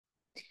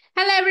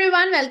Hello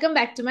everyone, welcome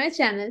back to my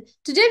channel.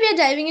 Today we are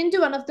diving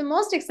into one of the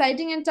most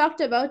exciting and talked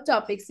about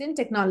topics in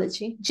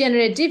technology,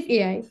 generative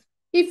AI.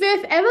 If you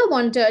have ever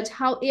wondered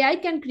how AI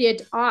can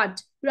create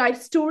art, write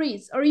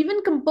stories, or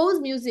even compose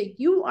music,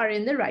 you are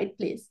in the right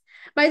place.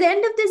 By the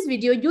end of this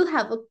video, you'll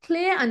have a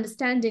clear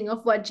understanding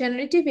of what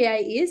generative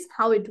AI is,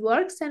 how it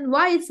works, and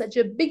why it's such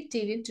a big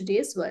deal in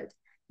today's world.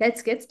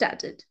 Let's get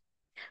started.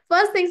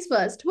 First things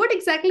first, what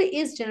exactly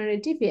is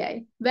generative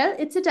AI? Well,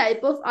 it's a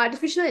type of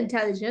artificial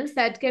intelligence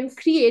that can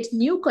create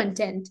new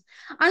content.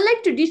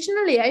 Unlike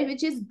traditional AI,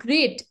 which is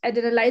great at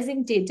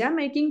analyzing data,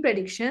 making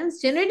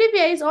predictions, generative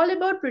AI is all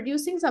about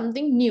producing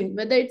something new,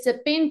 whether it's a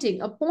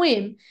painting, a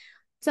poem,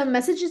 some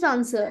messages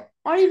answer,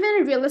 or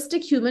even a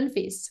realistic human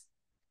face.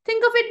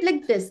 Think of it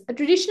like this: a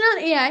traditional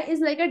AI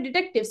is like a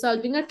detective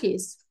solving a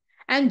case.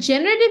 And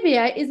generative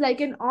AI is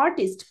like an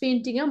artist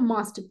painting a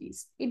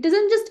masterpiece. It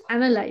doesn't just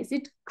analyze,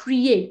 it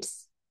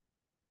creates.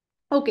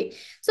 Okay,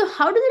 so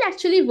how does it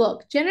actually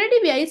work?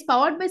 Generative AI is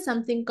powered by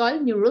something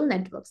called neural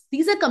networks.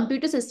 These are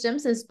computer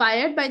systems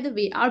inspired by the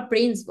way our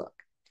brains work.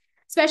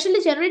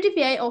 Especially generative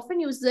AI often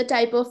uses a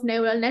type of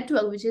neural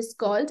network which is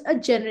called a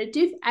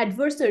generative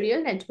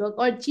adversarial network,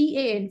 or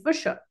GAN for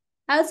short.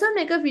 I also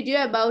make a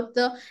video about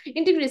the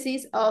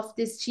intricacies of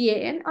this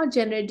GAN, or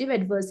generative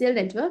adversarial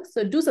network,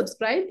 so do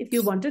subscribe if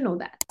you want to know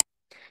that.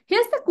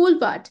 Here's the cool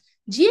part.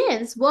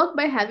 GANs work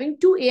by having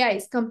two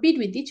AIs compete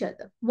with each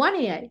other. One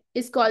AI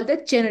is called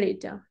the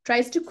generator,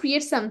 tries to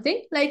create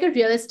something like a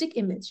realistic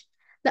image.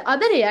 The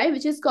other AI,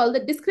 which is called the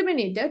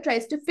discriminator,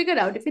 tries to figure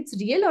out if it's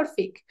real or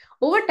fake.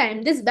 Over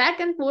time, this back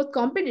and forth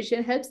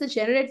competition helps the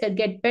generator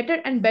get better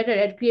and better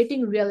at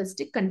creating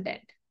realistic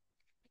content.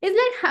 It's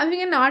like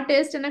having an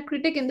artist and a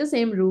critic in the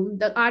same room.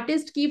 The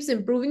artist keeps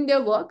improving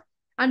their work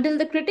until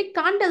the critic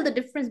can't tell the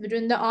difference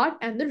between the art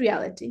and the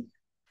reality.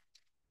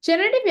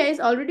 Generative AI is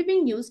already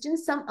being used in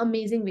some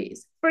amazing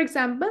ways. For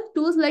example,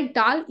 tools like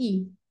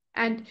DAL-E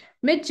and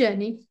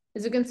Midjourney,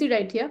 as you can see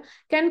right here,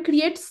 can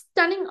create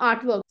stunning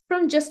artwork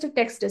from just a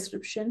text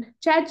description.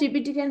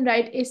 ChatGPT can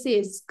write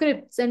essays,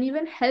 scripts, and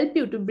even help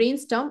you to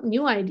brainstorm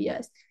new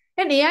ideas.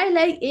 An AI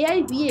like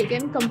AI VA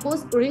can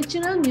compose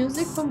original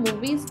music for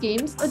movies,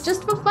 games, or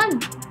just for fun.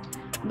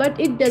 But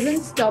it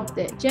doesn't stop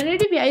there.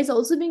 Generative AI is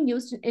also being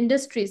used in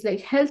industries like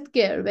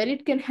healthcare, where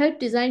it can help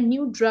design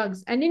new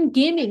drugs, and in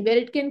gaming, where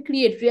it can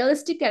create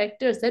realistic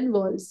characters and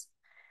worlds.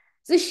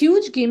 There's a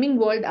huge gaming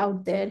world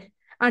out there,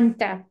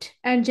 untapped,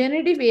 and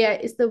generative AI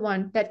is the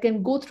one that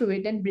can go through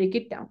it and break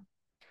it down.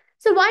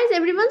 So, why is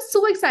everyone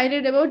so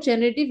excited about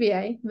generative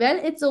AI? Well,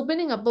 it's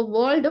opening up a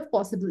world of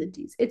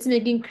possibilities. It's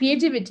making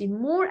creativity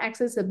more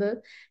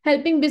accessible,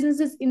 helping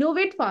businesses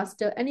innovate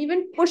faster, and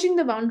even pushing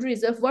the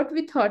boundaries of what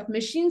we thought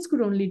machines could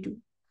only do.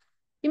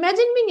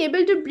 Imagine being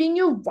able to bring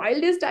your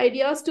wildest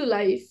ideas to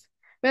life,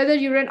 whether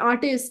you're an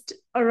artist,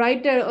 a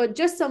writer, or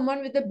just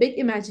someone with a big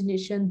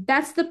imagination.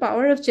 That's the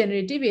power of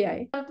generative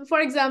AI.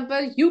 For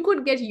example, you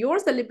could get your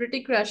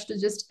celebrity crush to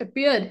just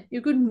appear.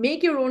 You could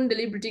make your own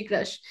celebrity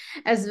crush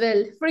as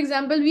well. For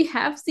example, we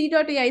have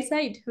c.ai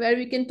site where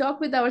we can talk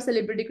with our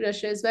celebrity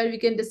crushes, where we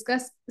can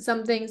discuss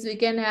some things, we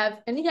can have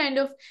any kind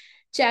of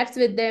chats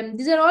with them.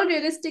 These are all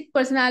realistic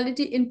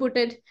personality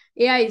inputted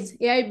AIs,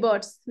 AI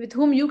bots with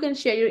whom you can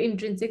share your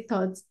intrinsic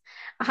thoughts.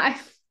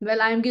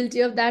 I'm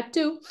guilty of that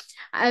too.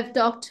 I've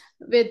talked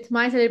with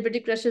my celebrity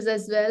crushes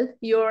as well,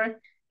 your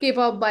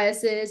K-pop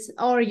biases,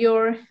 or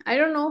your, I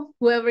don't know,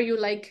 whoever you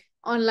like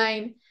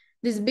online,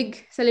 these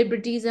big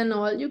celebrities and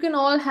all. You can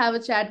all have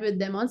a chat with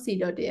them on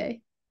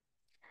c.ai.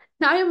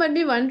 Now you might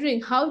be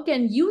wondering, how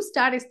can you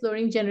start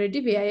exploring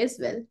generative AI as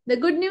well? The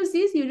good news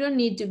is you don't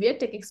need to be a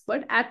tech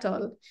expert at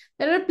all.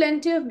 There are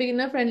plenty of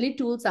beginner-friendly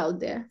tools out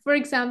there. For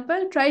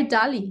example, try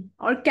DALI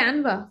or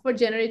Canva for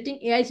generating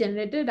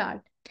AI-generated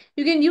art.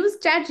 You can use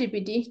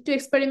ChatGPT to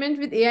experiment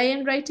with AI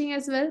and writing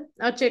as well,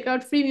 or check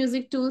out free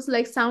music tools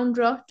like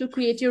SoundDraw to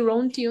create your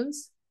own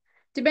tunes.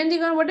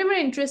 Depending on whatever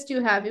interest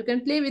you have, you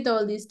can play with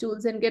all these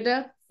tools and get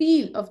a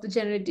feel of the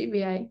generative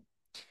AI.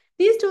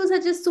 These tools are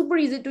just super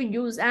easy to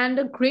use and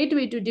a great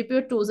way to dip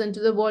your toes into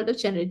the world of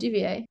generative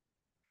AI.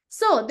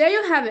 So, there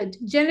you have it,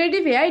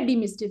 generative AI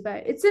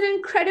demystified. It's an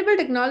incredible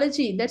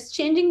technology that's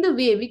changing the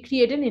way we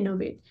create and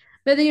innovate.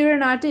 Whether you're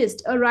an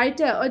artist, a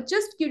writer, or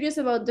just curious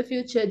about the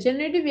future,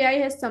 generative AI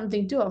has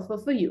something to offer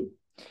for you.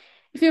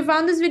 If you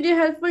found this video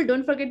helpful,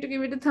 don't forget to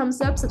give it a thumbs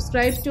up,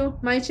 subscribe to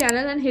my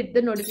channel, and hit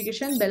the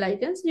notification bell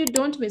icon so you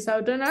don't miss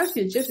out on our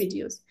future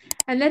videos.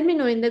 And let me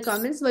know in the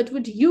comments, what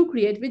would you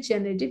create with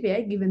generative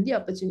AI given the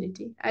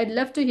opportunity. I'd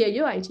love to hear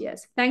your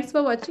ideas. Thanks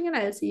for watching, and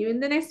I'll see you in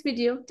the next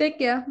video. Take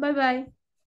care. Bye bye.